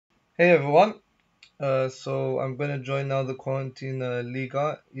Hey everyone, so I'm gonna join now the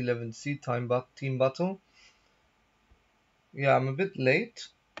Quarantäne-Liga 11C team battle. Yeah, I'm a bit late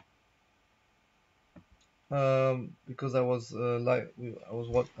because I was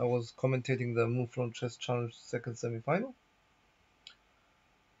commentating the Move from Chess Challenge second semi-final.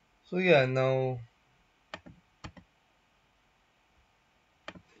 So yeah, now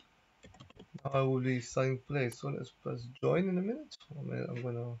I will be starting play. So let's press join in a minute. I'm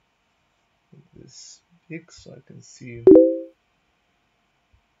gonna make this big so I can see.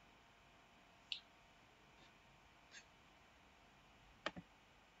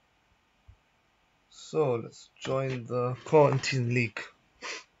 So let's join the Quarantine League.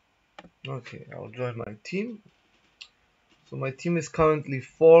 Okay, I'll join my team. So my team is currently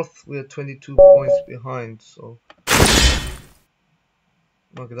fourth. We are 22 points behind. So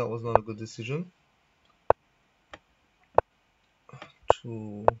okay, that was not a good decision.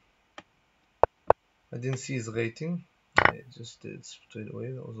 I didn't see his rating. I just did straight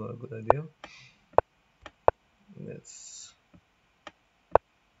away. That was not a good idea. Let's.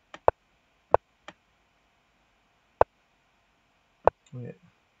 Yeah.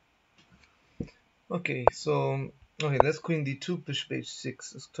 Okay, so let's queen d2, bishop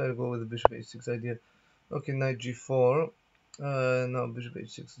h6. Let's try to go with the bishop h6 idea. Okay, knight g4. No, bishop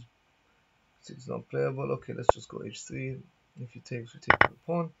h6 is not playable. Okay, let's just go h3. If he takes, we take the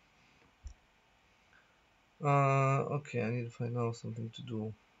pawn. Okay, I need to find out something to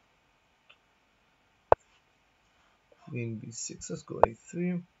do. Queen b6. Let's go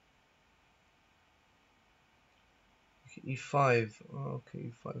a3. Okay, e5. Okay,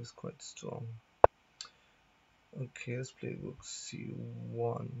 e5 is quite strong. Okay, let's play rook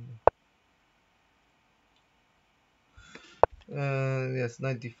c1. Yes,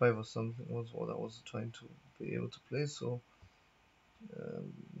 95 or something was what I was trying to be able to play. So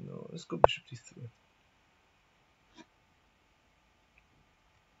no, let's go bishop d3.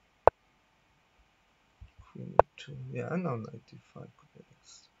 Queen e2. Yeah, and now 95 could be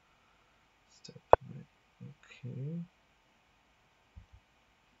next step. Okay.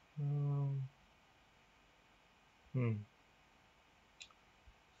 Um, Let's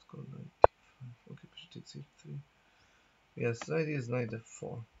go 95. Okay, bishop takes h3. Yes, the idea is knight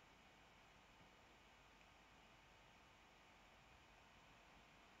f4.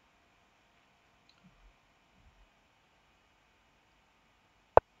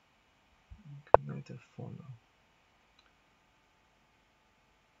 Okay, knight f4 now.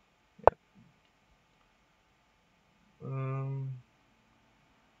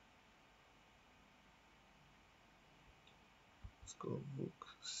 Let's go rook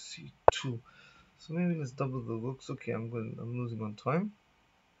c2. So maybe let's double the rooks. Okay, I'm losing on time.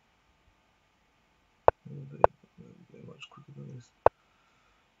 Very much quicker than this.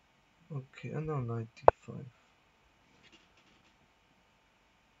 Okay, and now 95.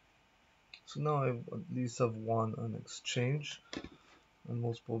 So now I at least have won an exchange and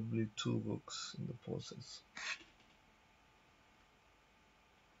most probably two rooks in the process.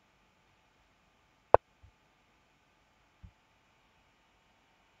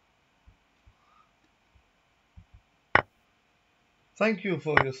 Thank you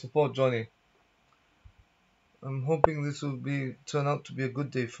for your support, Johnny. I'm hoping this will turn out to be a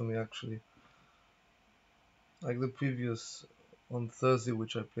good day for me actually. Like the previous on Thursday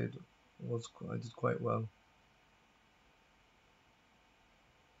which I played I did quite well.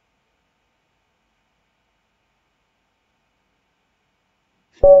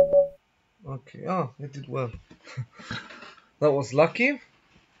 Okay, I did well. That was lucky.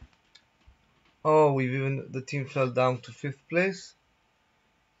 Oh, the team fell down to 5th place.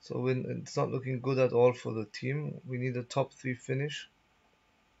 So it's not looking good at all for the team. We need a top 3 finish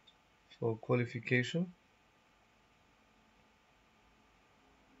for qualification.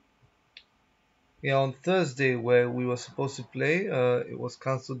 Yeah, on Thursday where we were supposed to play, it was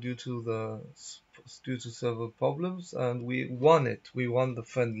cancelled due to server problems, and we won it. We won the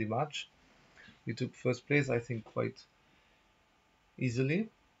friendly match. We took first place, I think, quite easily.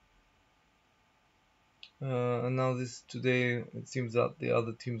 And now today, it seems that the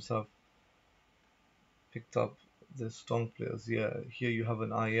other teams have picked up the strong players. Yeah, here you have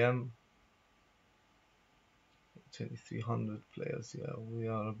an IM, 2300 players. Yeah, we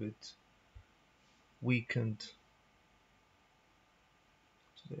are a bit weakened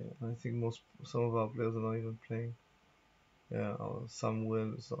today. I think some of our players are not even playing. Yeah,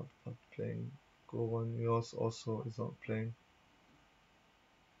 Samuel is not playing. Goran Yos also is not playing.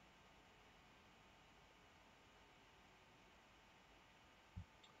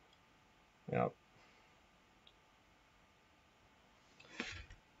 Yeah.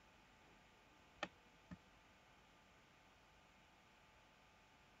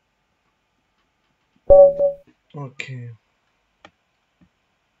 Okay,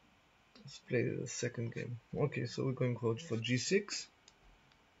 let's play the second game. Okay, so we're going for g6.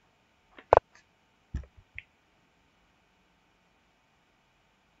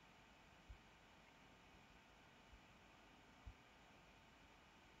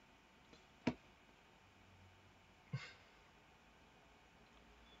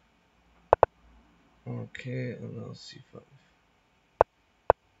 Okay, and now c5.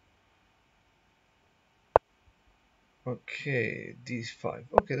 Okay, d5.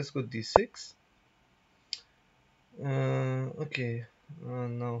 Okay, let's go d6. Okay.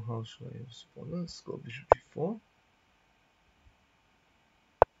 Now how should I respond? Let's go bishop g4.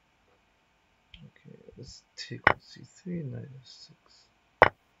 Okay, let's take on c3, knight f6.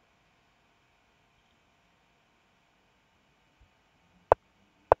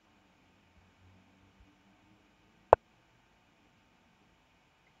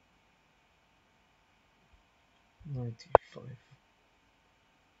 Knight e5.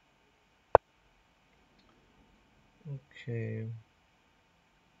 Okay,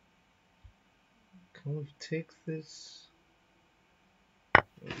 can we take this? No,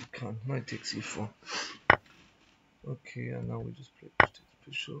 we can't. Knight takes e4. Okay, and now we just play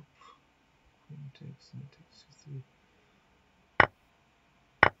bishop. Queen takes, knight takes c3.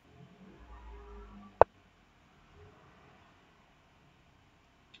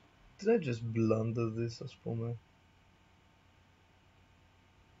 Did I just blunder this as Pomer?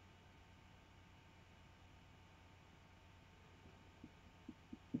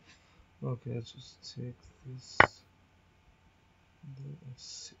 Okay, let's just take this. Then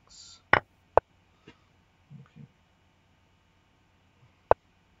f6. Okay.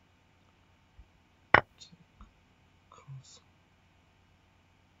 Take castle.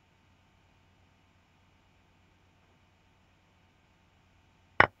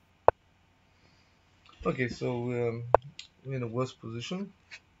 Okay, so we're in a worse position.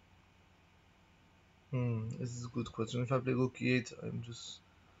 This is a good question. If I play rook e8, I'm just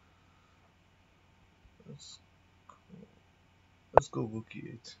let's let's go rook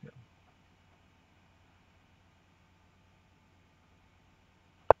e8. Yeah.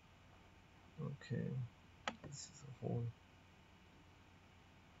 Okay. This is a whole.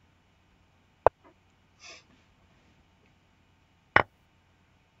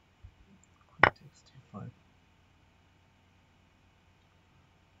 Queen takes d5.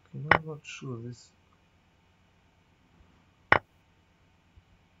 Okay, now I'm not sure this.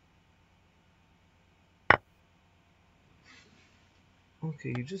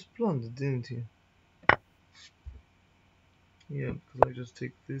 Okay, you just blundered, didn't you? Yeah, because I just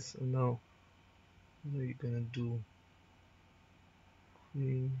take this, and now what are you gonna do?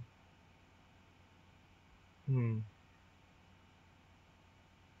 Queen.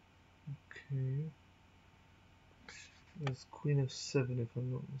 Okay. There's queen f7 if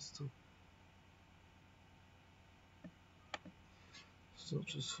I'm not mistaken. Still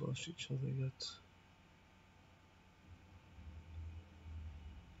just flush each other yet.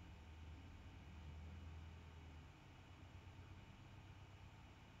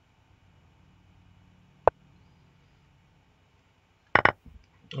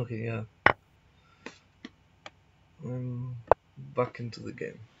 Okay, yeah. I'm back into the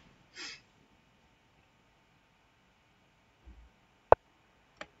game.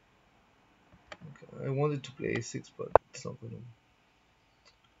 Okay, I wanted to play a6, but it's not gonna.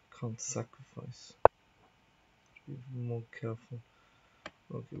 Can't sacrifice. Be more careful.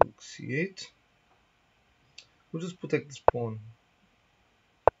 Okay, rook c8. We'll just protect this pawn.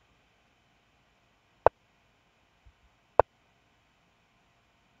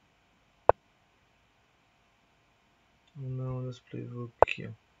 And now let's play rook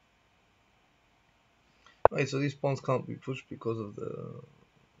here. Alright, so these pawns can't be pushed because of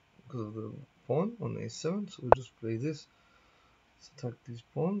the pawn on a7. So we'll just play this. Let's attack these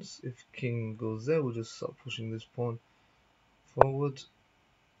pawns. If king goes there, we'll just start pushing this pawn forward.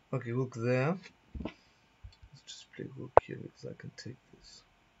 Okay, rook there. Let's just play rook here because I can take this.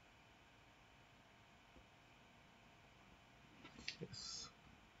 Yes.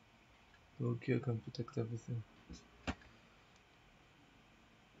 The rook here can protect everything.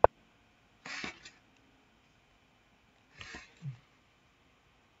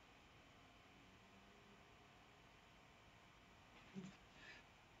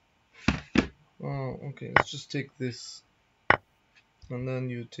 Oh, okay, let's just take this. And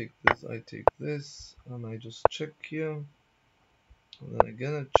then you take this, I take this, and I just check here. And then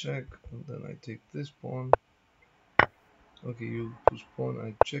again I check, and then I take this pawn. Okay, you push pawn,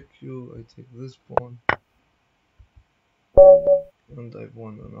 I check you, I take this pawn. And I've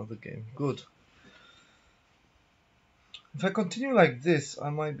won another game. Good. If I continue like this, I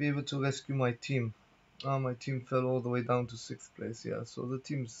might be able to rescue my team. My team fell all the way down to 6th place. Yeah, so the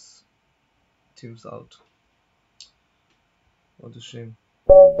team's out. What a shame.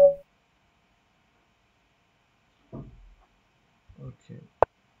 Okay.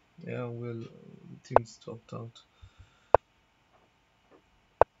 Yeah, well, the team's dropped out.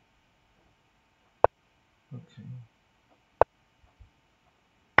 Okay.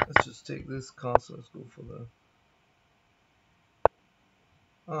 Let's just take this castle. Let's go for the.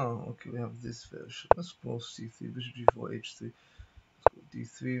 Oh, okay. We have this version. Let's go c3, bishop g4, h3. Let's go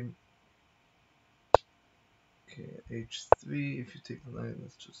d3. Okay, h3. If you take the knight,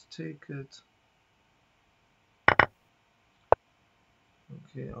 let's just take it.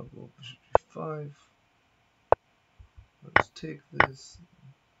 Okay, I'll go bishop g5. Let's take this.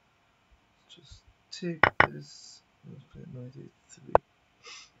 Let's just take this. Let's play knight a3.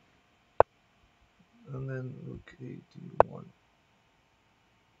 And then rook a d1.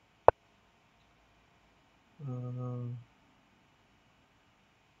 Um,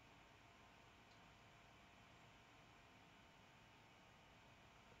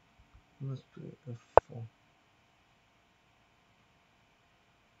 let's play f4.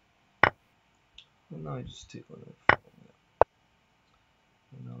 And now I just take on f4. Yeah.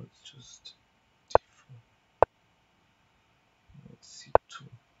 And now it's just d4. Now it's c2.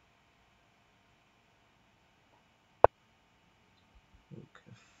 Rook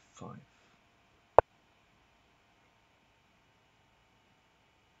f5.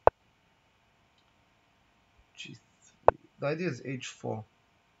 g3. The idea is h4.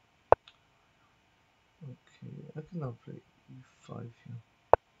 Okay, I can now play e5 here.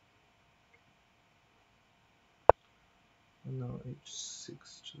 And now h6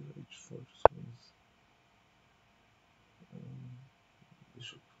 to h4 just means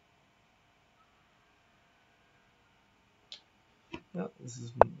bishop. Yeah, this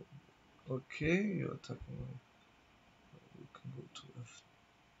is okay. You're attacking my. We can go to f.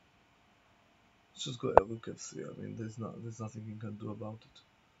 Let's just go rook f3. I mean, there's nothing you can do about it.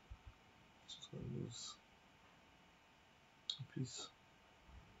 It's just gonna lose a piece.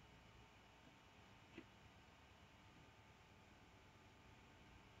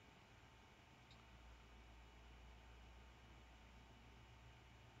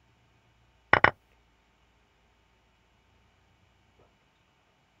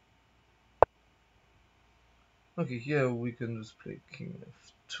 Okay, here we can just play king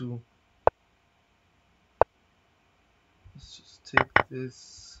f2. Let's just take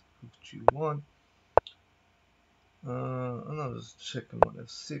this rook g1. And I'll just check him on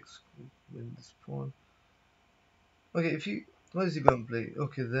f6. Win this pawn. Okay, if he, what is he going to play?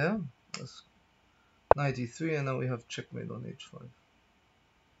 Okay, there. That's knight e3, and now we have checkmate on h5.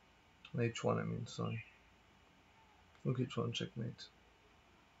 On h1, I mean, sorry. Rook h1 checkmate.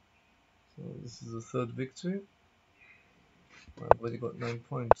 So this is the third victory. I've already got 9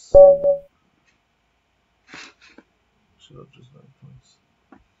 points. Should have just 9 points.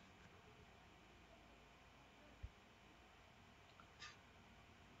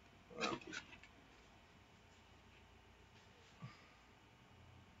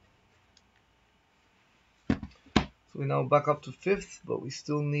 So we're now back up to 5th, but we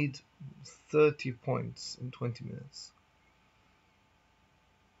still need 30 points in 20 minutes.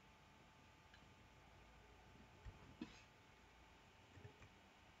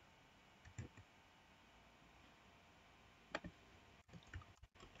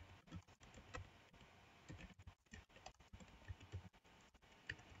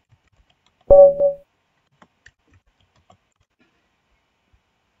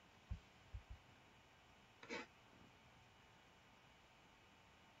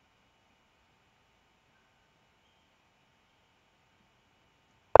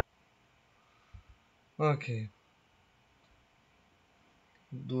 Okay.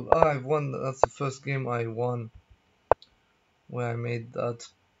 Dude, I've won. That's the first game I won where I made that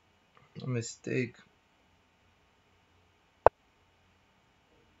mistake.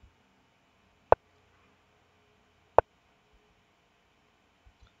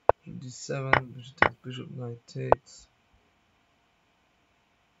 d7, bishop takes, bishop knight takes.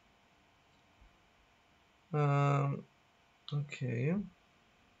 Okay.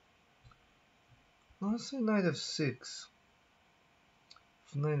 Let's say knight f6.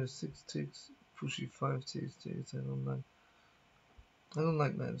 If knight f6 takes, push e5 takes. I don't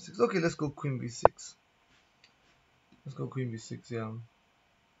like knight f6. Okay, let's go queen b6. Let's go queen b6. Yeah.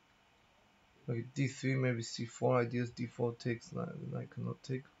 Okay, d3, maybe c4. Ideas d4 takes. The knight cannot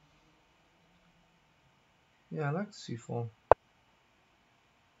take. Yeah, I like c4.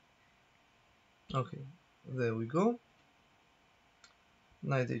 Okay, there we go.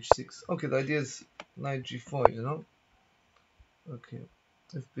 Knight h6. Okay, the idea is knight g4, you know? Okay.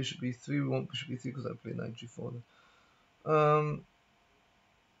 If bishop e3, we want bishop e3 because I play knight g4 then.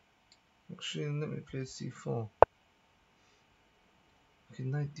 Actually, let me play c4. Okay,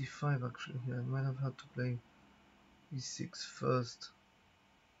 knight d5 actually here. I might have had to play e6 first.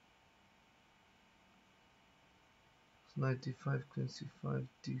 So knight d5, queen c5,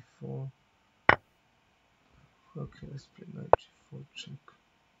 d4. Okay, let's play knight g4 check.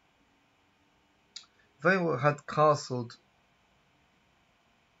 If I had castled,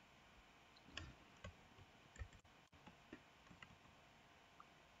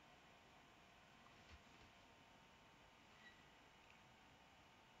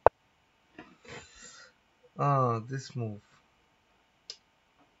 this move.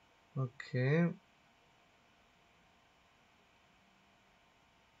 Okay,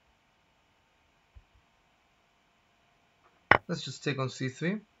 let's just take on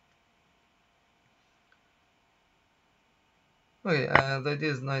c3. Okay, the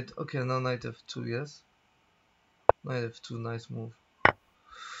idea is knight. Okay, now knight f2, yes. Knight f2, nice move.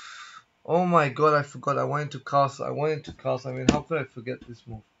 Oh my god, I forgot. I wanted to castle. I mean, how could I forget this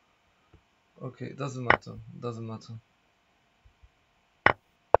move? Okay, it doesn't matter. It doesn't matter.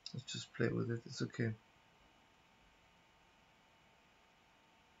 Let's just play with it. It's okay.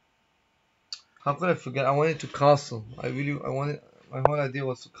 How could I forget? I wanted to castle. I wanted. My whole idea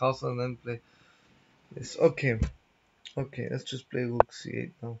was to castle and then play this. Okay. Okay, let's just play rook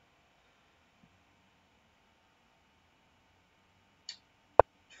c8 now.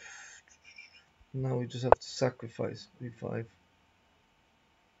 Now we just have to sacrifice b5.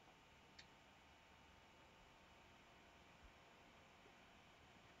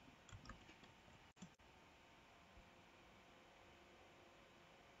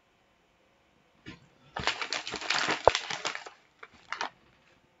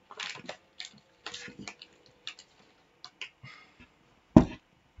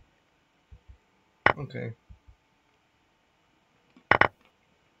 Okay.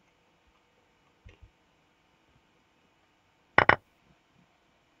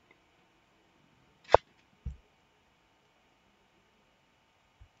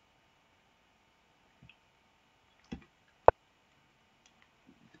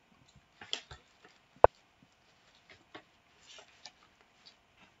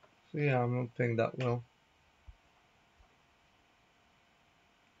 So yeah, I'm not playing that well.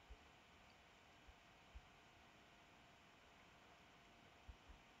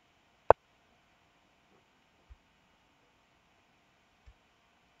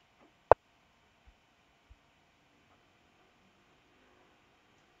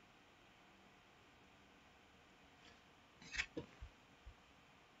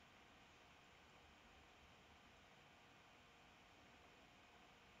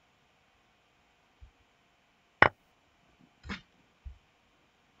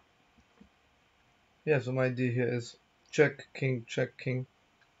 Yeah, so my idea here is check king, check king,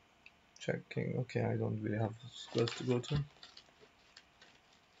 check king. Okay, I don't really have squares to go to.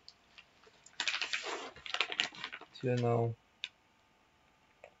 Here now.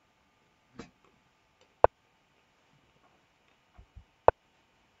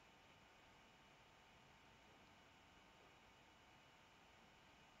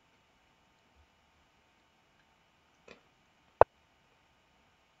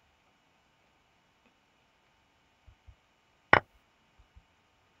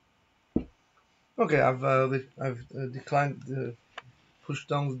 Okay, I've declined the push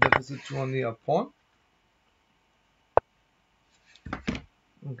down the deficit to only a pawn.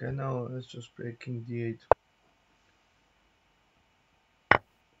 Okay, now let's just play king d8.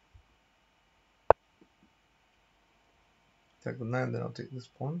 Take the knight, then I'll take this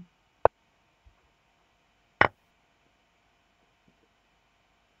pawn.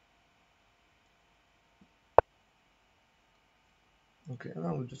 Okay, and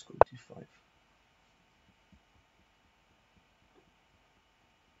now we'll just go d5.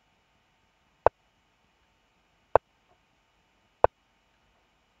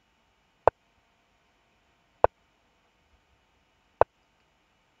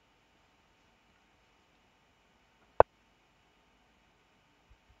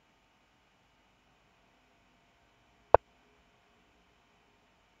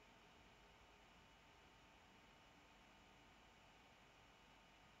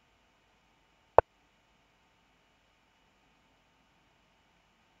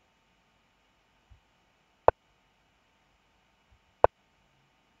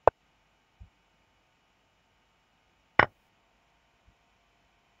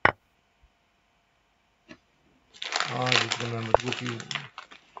 I just remembered rook e.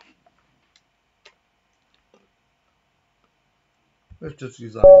 Let's just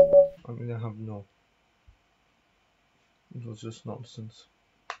resign. I mean, I have no. It was just nonsense.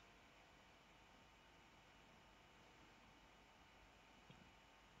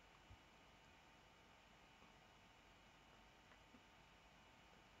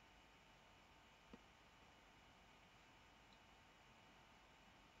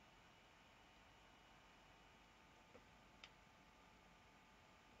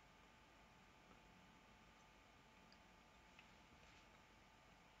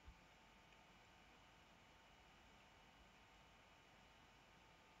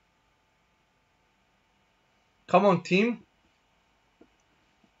 Come on, team.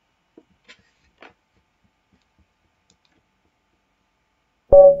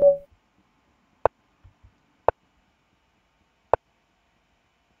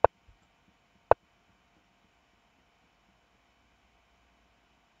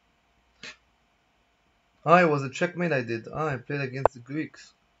 Ah, it was a checkmate I did. Ah, I played against the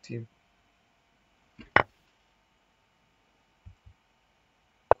Greeks team.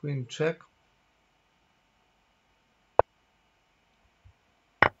 Queen check.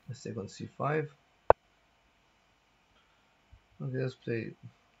 Let's take on c5. Okay, let's play.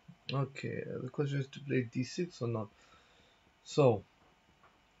 Okay, the question is to play d6 or not. So,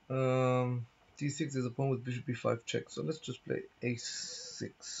 d6 is a pawn with bishop b5 check. So let's just play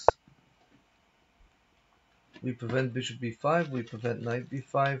a6. We prevent bishop b5. We prevent knight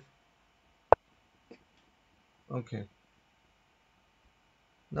b5. Okay.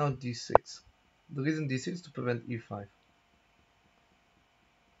 Now d6. The reason d6 is to prevent e5.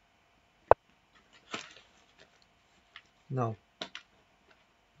 Now,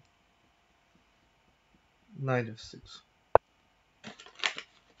 knight f6.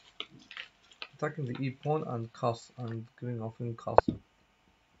 Attacking the e pawn and castle and giving off in castle.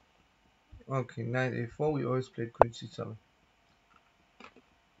 Okay, knight a4. We always play queen c7.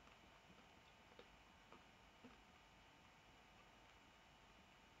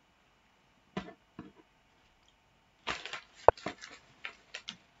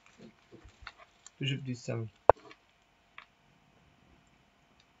 Bishop d7.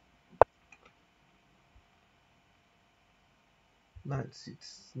 Knight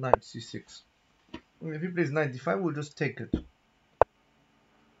c6. If he plays knight d5, we'll just take it.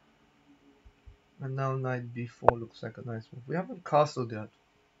 And now knight b4 looks like a nice move. We haven't castled yet.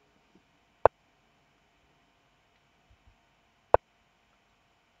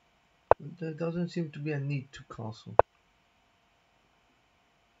 There doesn't seem to be a need to castle.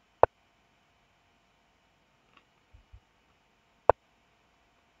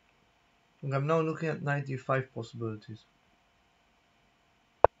 And I'm now looking at knight e5 possibilities.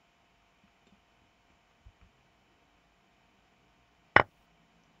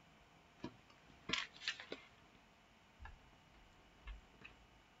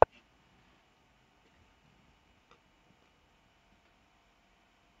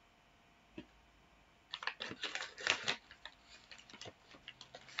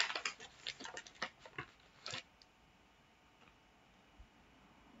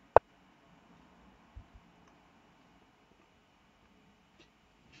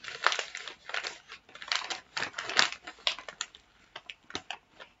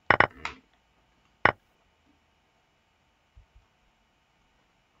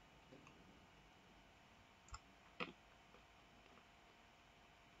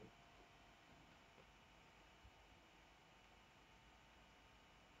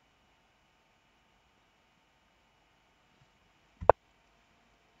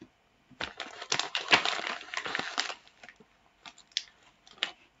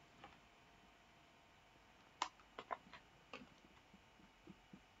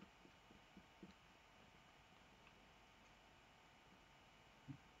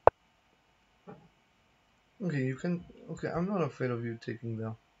 Okay, you can. Okay, I'm not afraid of you taking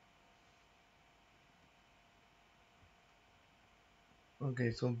there.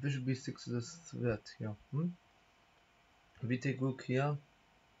 Okay, so bishop b6 is a threat here. We take rook here,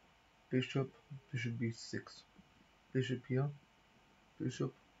 bishop, bishop b6, bishop here,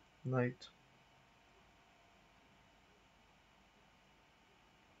 bishop, knight.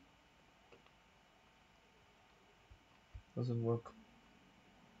 Doesn't work.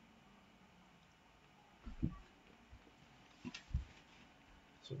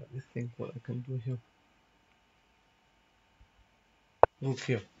 So let me think what I can do here. Rook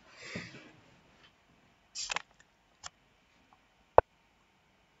here.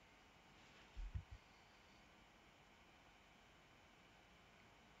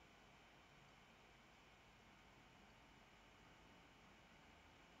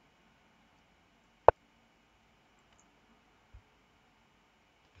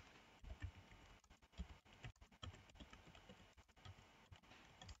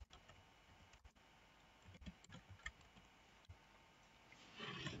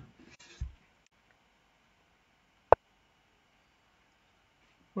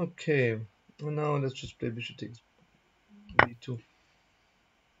 Okay, and now let's just play bishop takes b2.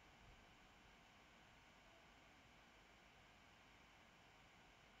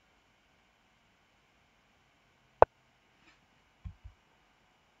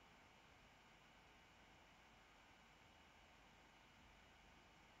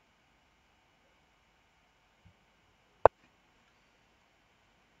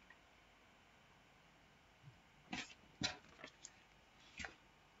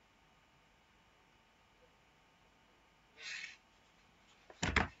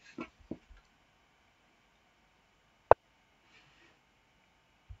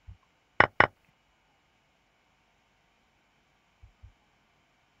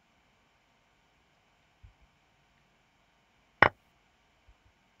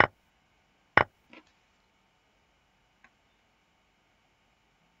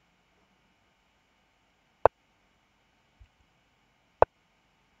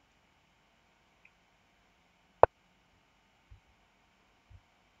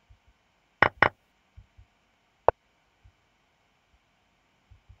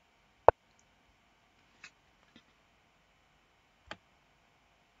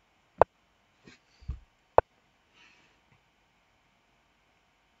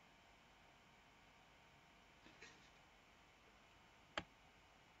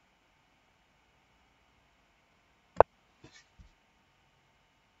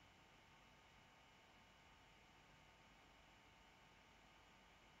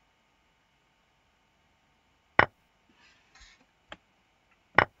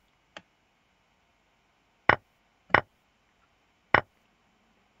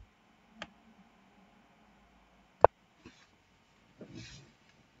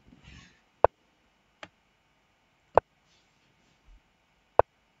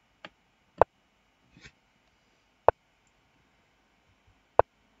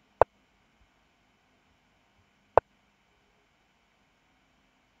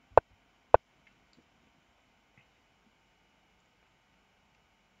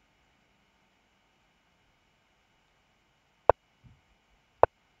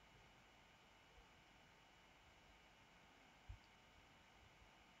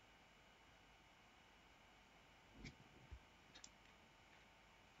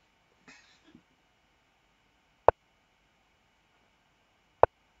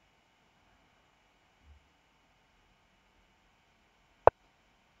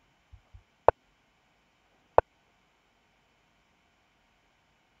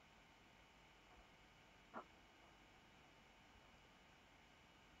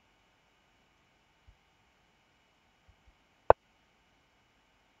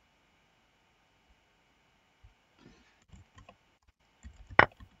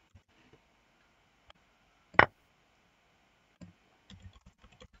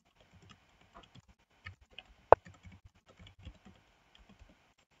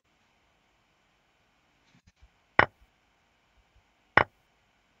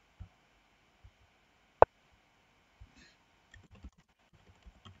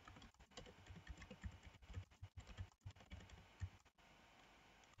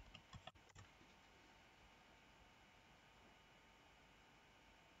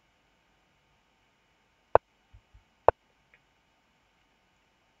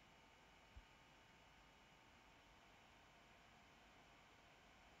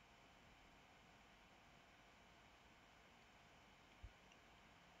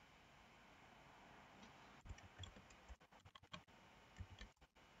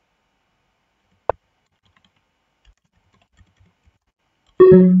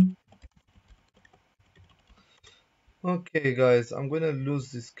 Okay, guys, I'm gonna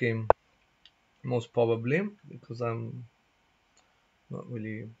lose this game most probably because I'm not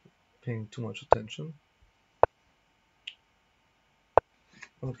really paying too much attention.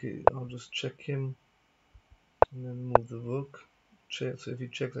 Okay, I'll just check him and then move the rook. Check. So if he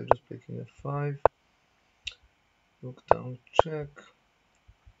checks, I just play king f5. Rook down, check.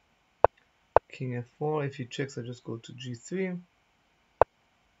 King f4. If he checks, I just go to g3.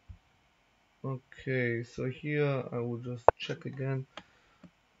 Okay, so here I will just check again.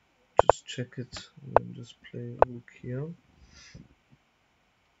 Just check it and then just play rook here.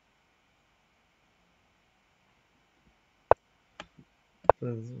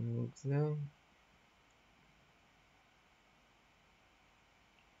 There's rook there.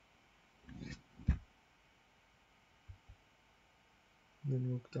 Then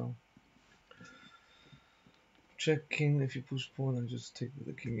rook down. Check king. If you push pawn, I just take with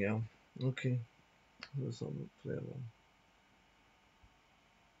the king. Yeah. Okay. That's not playable.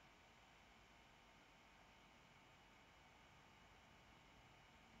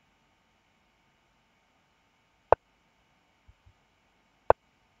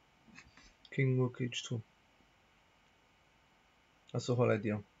 King rook h2. That's the whole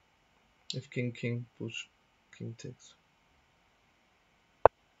idea. If king push, king takes.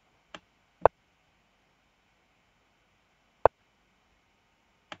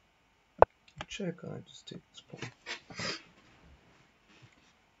 Check, I just take this pawn.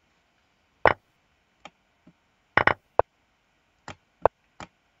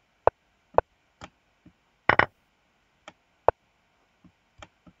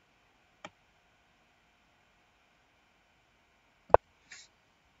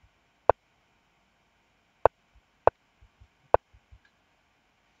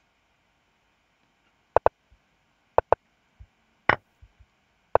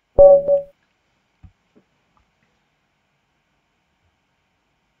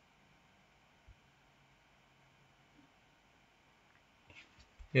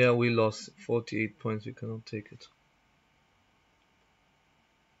 Yeah, we lost 48 points, we cannot take it.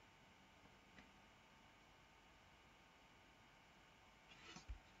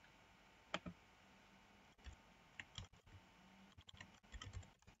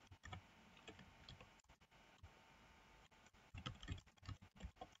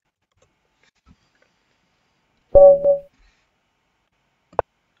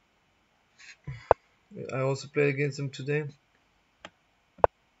 I also played against him today.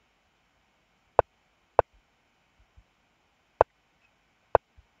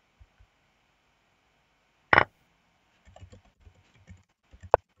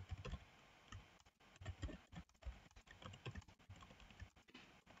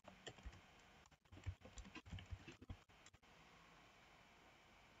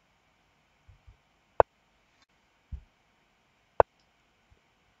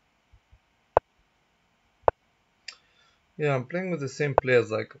 Yeah, I'm playing with the same players.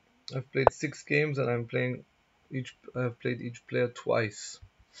 Like I've played 6 games, and I've played each player twice.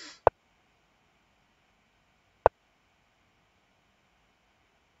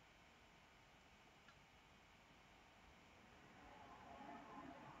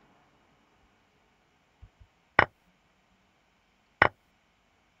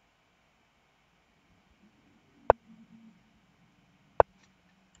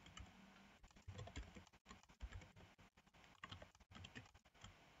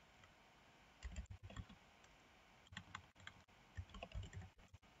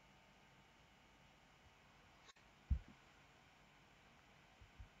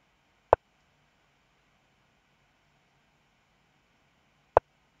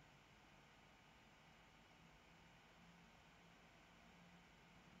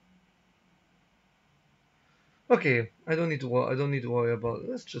 Okay, I don't need to worry. I don't need to worry about.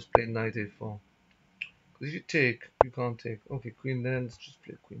 Let's just play knight a4. Because if you take, you can't take. Okay, queen then. Let's just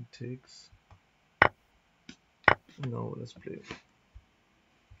play queen takes. No, let's play.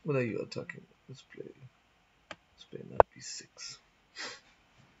 What are you attacking? Let's play. Let's play knight b6.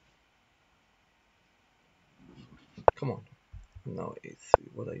 Come on. Now a3.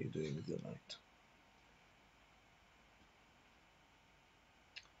 What are you doing with your knight?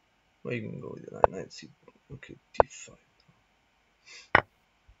 Well, you can go with your knight. Knight c. Okay, d5.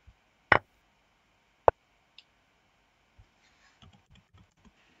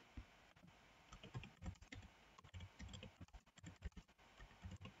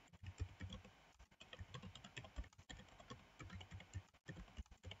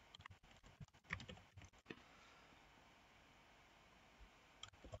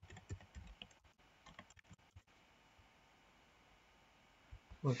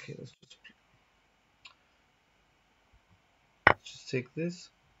 Okay, let's just take this.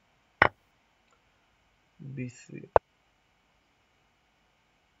 b3.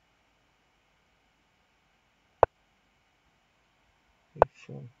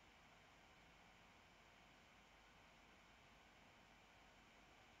 a4.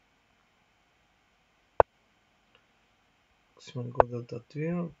 Ximano go delta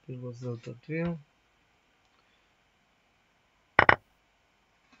 2. It was delta 2.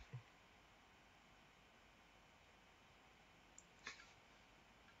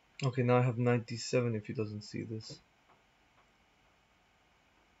 Okay, now I have 97 if he doesn't see this.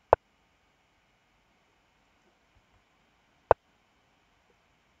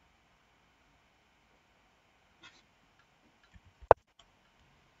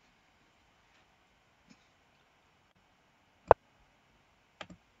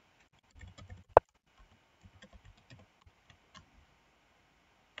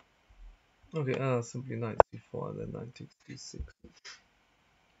 Okay, simply knight c4 and then knight takes d6.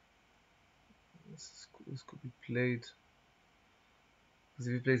 This could be played. Because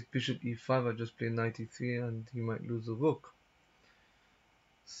if he plays bishop e5, I just play knight e3 and he might lose the rook.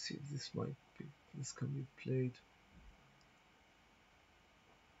 See if this can be played.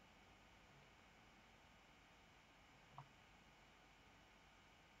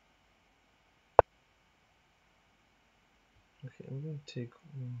 Okay, I'm gonna take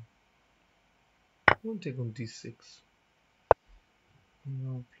on d6.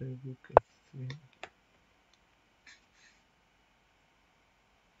 Now play rook f3.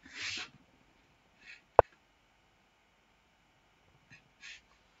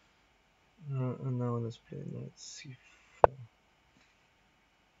 And now let's play knight c4.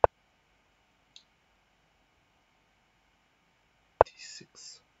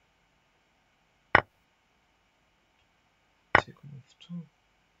 d6. Take on f2.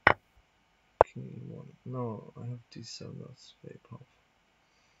 King e1. No, I have d7. That's very powerful.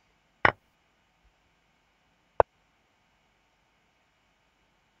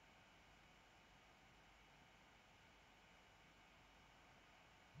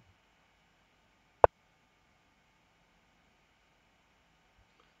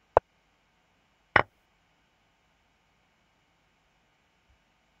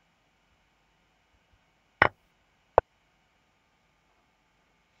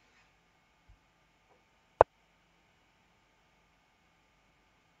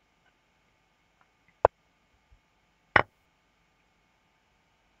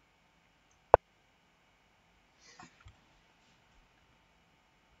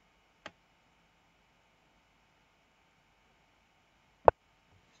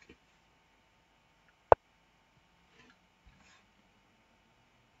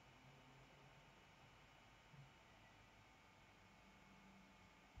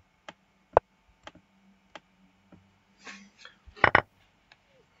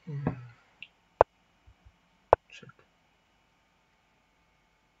 Check.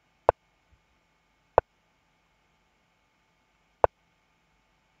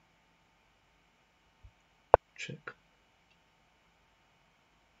 Check.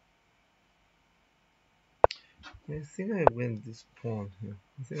 I think I win this pawn here.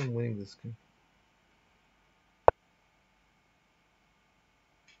 I think I'm winning this game.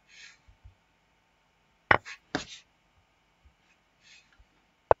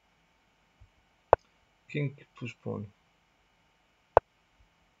 King push pawn.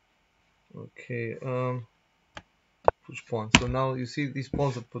 Okay, push pawn. So now you see these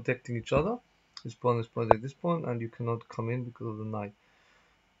pawns are protecting each other. This pawn is protecting this pawn, and you cannot come in because of the knight.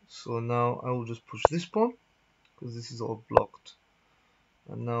 So now I will just push this pawn because this is all blocked.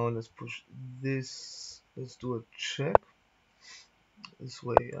 And now let's push this. Let's do a check. This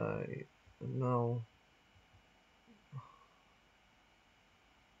way now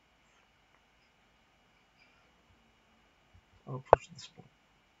I'll push this pawn.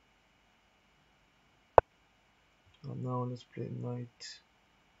 And now let's play knight.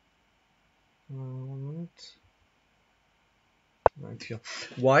 1 minute. Knight here.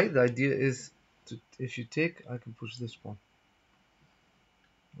 Why? The idea is if you take, I can push this pawn.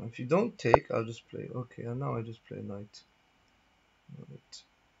 If you don't take, I'll just play. Okay, and now I just play knight.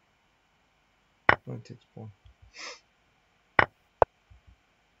 Knight takes pawn.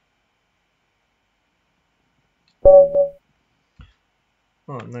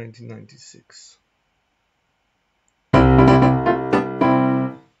 Oh, 1996.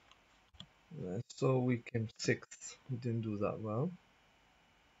 So we came 6th. We didn't do that well.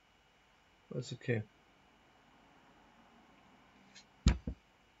 That's okay.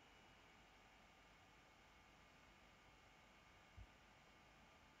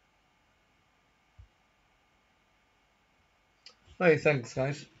 Hey, thanks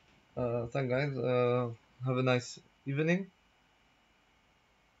guys. Thanks guys. Have a nice evening.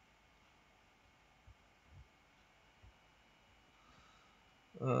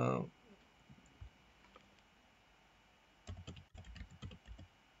 Uh,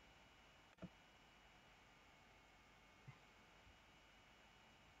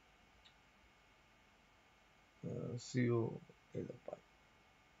 see you later. Bye.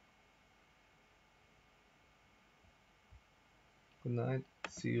 Good night.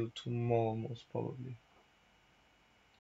 See you tomorrow most probably.